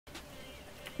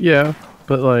Yeah,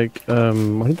 but like,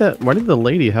 why did the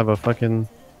lady have a fucking...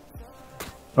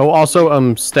 Oh,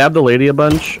 also, stab the lady a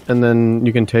bunch, and then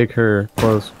you can take her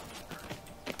clothes.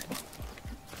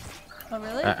 Oh,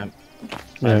 really?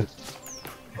 Yeah.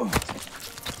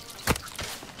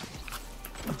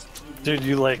 Dude,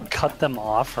 you like cut them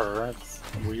off her. That's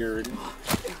weird.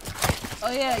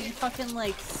 Oh yeah, you fucking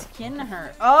like skin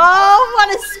her. Oh,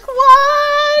 what a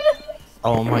squad!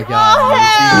 Oh my god, Oh,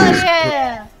 hell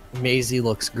yeah! Maisie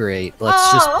looks great.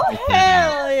 Let's just point that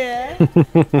out. Hell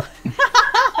yeah!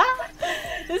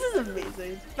 This is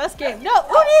amazing. Best game. No,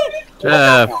 Uni! What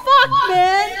the fuck,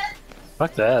 man?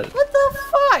 Fuck that. What the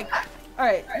fuck?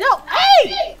 Alright, no,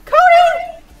 hey!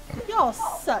 Cody! Y'all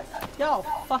suck. Y'all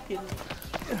fucking...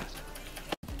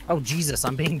 Oh Jesus,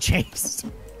 I'm being chased.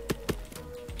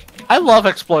 I love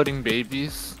exploding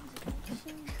babies.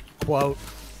 Quote.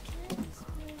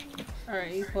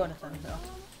 Alright, you quoted them though.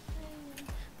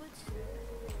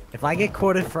 If I get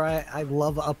quoted for I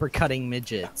love uppercutting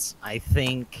midgets, I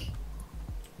think...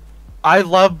 I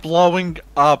love blowing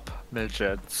up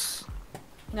midgets.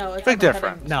 No, it's Big uppercutting.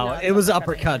 difference. No, it's it was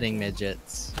uppercutting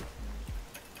midgets.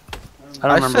 I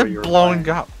don't remember what you said were blowing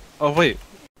playing. up. Oh wait.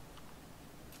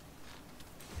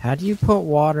 How do you put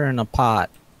water in a pot?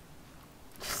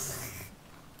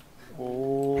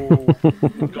 Oh.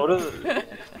 Go to the...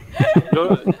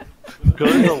 Go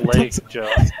to the lake,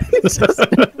 Joe.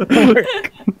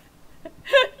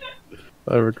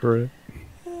 I record.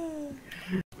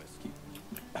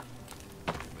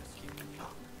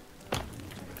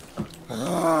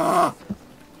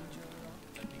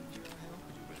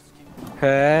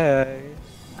 Hey.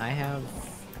 I have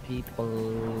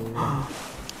people...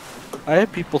 I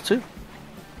have people too.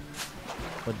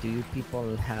 But do you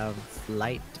people have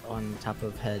light on top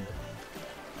of head?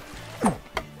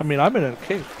 I mean, I'm in a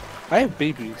cave. I have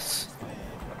babies.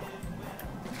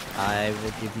 I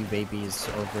will give you babies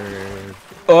over...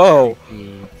 Oh.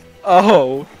 the...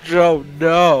 Oh, Joe,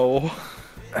 no.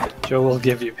 Joe will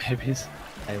give you babies.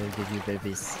 I will give you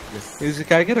babies. Yes. Music,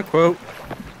 can I get a quote?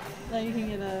 Now you can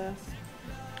get a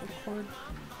cord.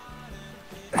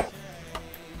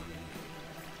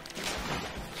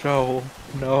 Joe,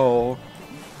 no.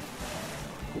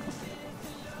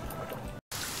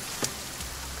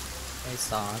 Hey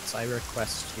Sots, I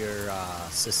request your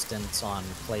assistance on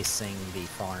placing the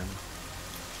farm.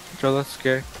 Joe, that's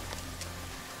scary.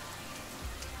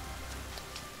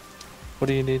 What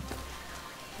do you need?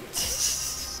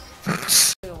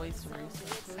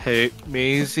 Hey,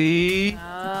 Maisie,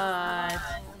 God.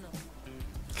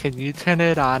 can you turn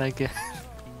it on again?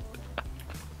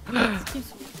 It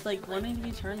keeps like wanting to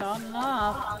be turned on and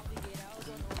off.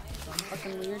 Some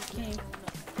fucking weird kink.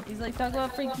 He's like, talk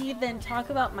about Freaky, then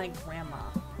talk about my grandma.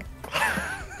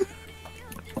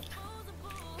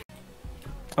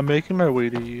 I'm making my way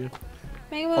to you.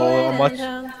 Make my Oh, way how much?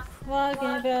 downtown,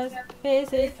 walking fast,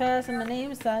 basic pass, and my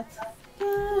name's Stats.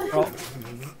 Oh.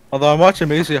 Although I'm watching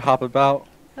Maisie hop about.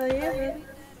 Oh yeah, baby.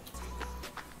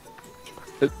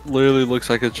 It literally looks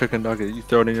like a chicken nugget. You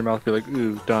throw it in your mouth, be like,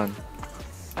 ooh, done.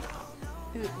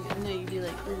 Ooh, no, you'd be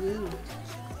like, ooh.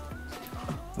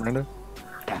 Miranda?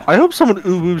 I hope someone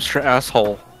ooh-woos your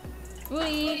asshole.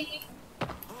 Ooh.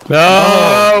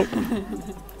 No!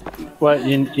 What,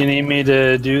 you need me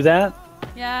to do that?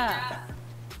 Yeah.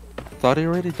 Thought he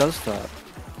already does that.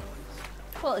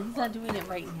 Well, he's not doing it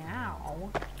right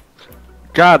now.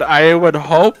 God, I would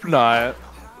hope not.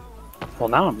 Well,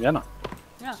 now I'm gonna.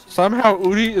 Yeah. Somehow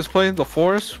Udi is playing the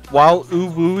forest while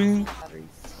ooh-wooing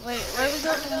Wait, where we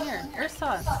go from here? Where's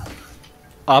Sauce?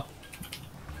 up.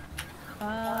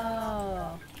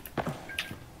 Oh.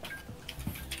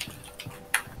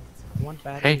 I want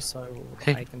batteries Hey, so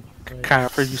hey, I can play. Can I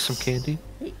offer you some candy?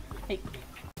 Hey.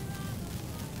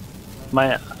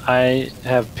 I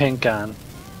have pink on.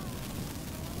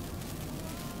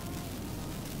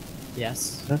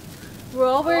 Yes. Huh? We're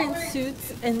all wearing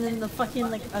suits and then the fucking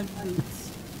like Ugg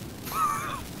boots.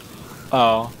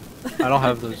 Oh, I don't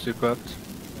have those equipped.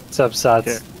 What's up,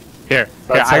 Sots? Here,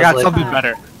 That I got sounds like- something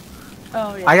better.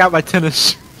 Oh yeah. I got my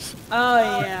tennis shoes. Oh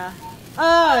yeah.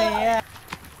 Oh yeah.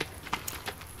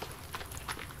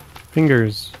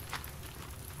 Fingers.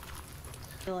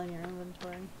 Still in your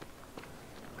inventory.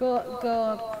 Go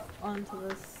up onto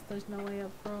this. There's no way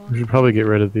up for We should probably get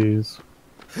rid of these.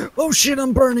 Oh shit,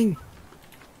 I'm burning!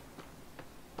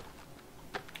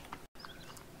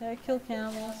 Yeah, kill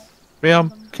cannibals.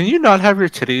 Ma'am, can you not have your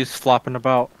titties flopping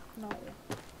about? No.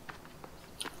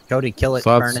 Cody, kill it,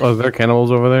 So burn that's, it. oh, there are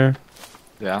cannibals over there?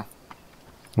 Yeah.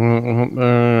 I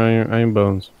am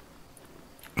bones.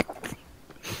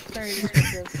 Very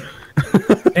descriptive.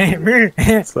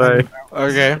 Sorry.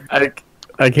 Okay.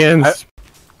 I can't.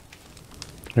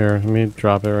 Here, let me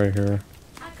drop it right here.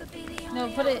 No,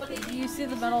 put it. You see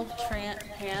the metal pan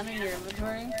in your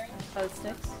inventory? How it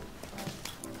sticks?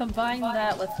 Combine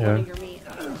that with one of your meat.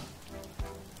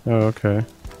 Oh, okay.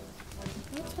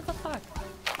 What the fuck?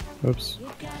 Oops.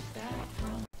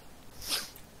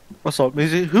 What's up,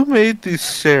 Maisie? Who made these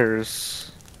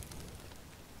stairs?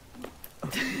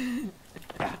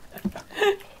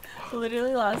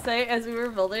 Literally last night as we were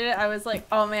building it, I was like,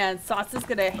 oh man, Sauce is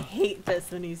gonna hate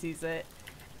this when he sees it.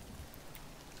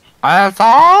 I've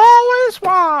always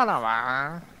wanna.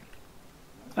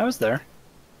 I was there.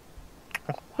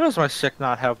 Why does my stick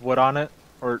not have wood on it?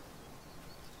 Or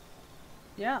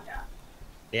Yeah.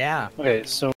 Yeah. Okay,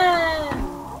 so.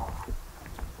 Oh.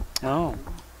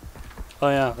 Oh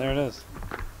yeah, there it is.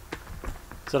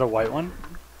 Is that a white one?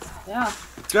 Yeah.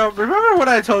 Joe, remember when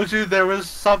I told you there was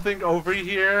something over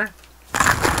here?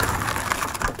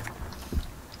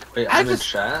 Wait, I I'm in just-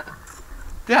 chat?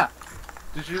 Yeah.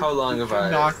 Did you? How long did have you I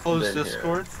not close been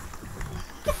Discord?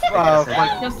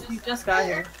 here? You just got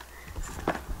here.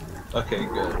 Okay,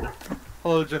 good.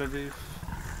 Hello, Genevieve.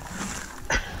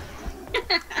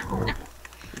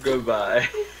 Goodbye.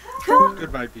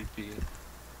 Goodbye, BP.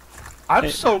 I'm Hey.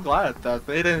 so glad that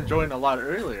they didn't join a lot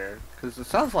earlier, because it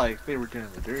sounds like they were doing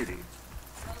the dirty.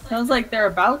 Sounds like they're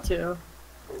about to.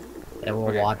 They were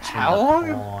Okay, watching how the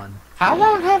long? porn. How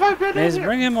long have I been Maze, in here?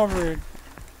 bring him over here.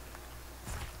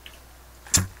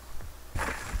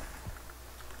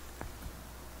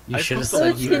 You I should have put the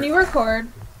said Luch, you can you record?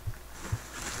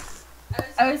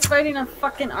 I was fighting a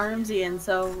fucking armsy, and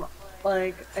so,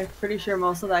 like, I'm pretty sure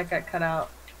most of that got cut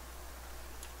out.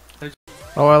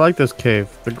 Oh, I like this cave.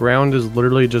 The ground is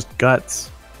literally just guts.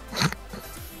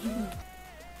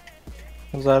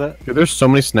 Was that it? Dude, there's so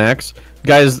many snacks.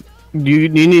 Guys, do you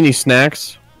need any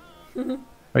snacks?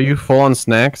 Are you full on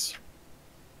snacks?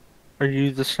 Are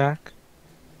you the snack?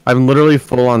 I'm literally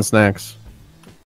full on snacks.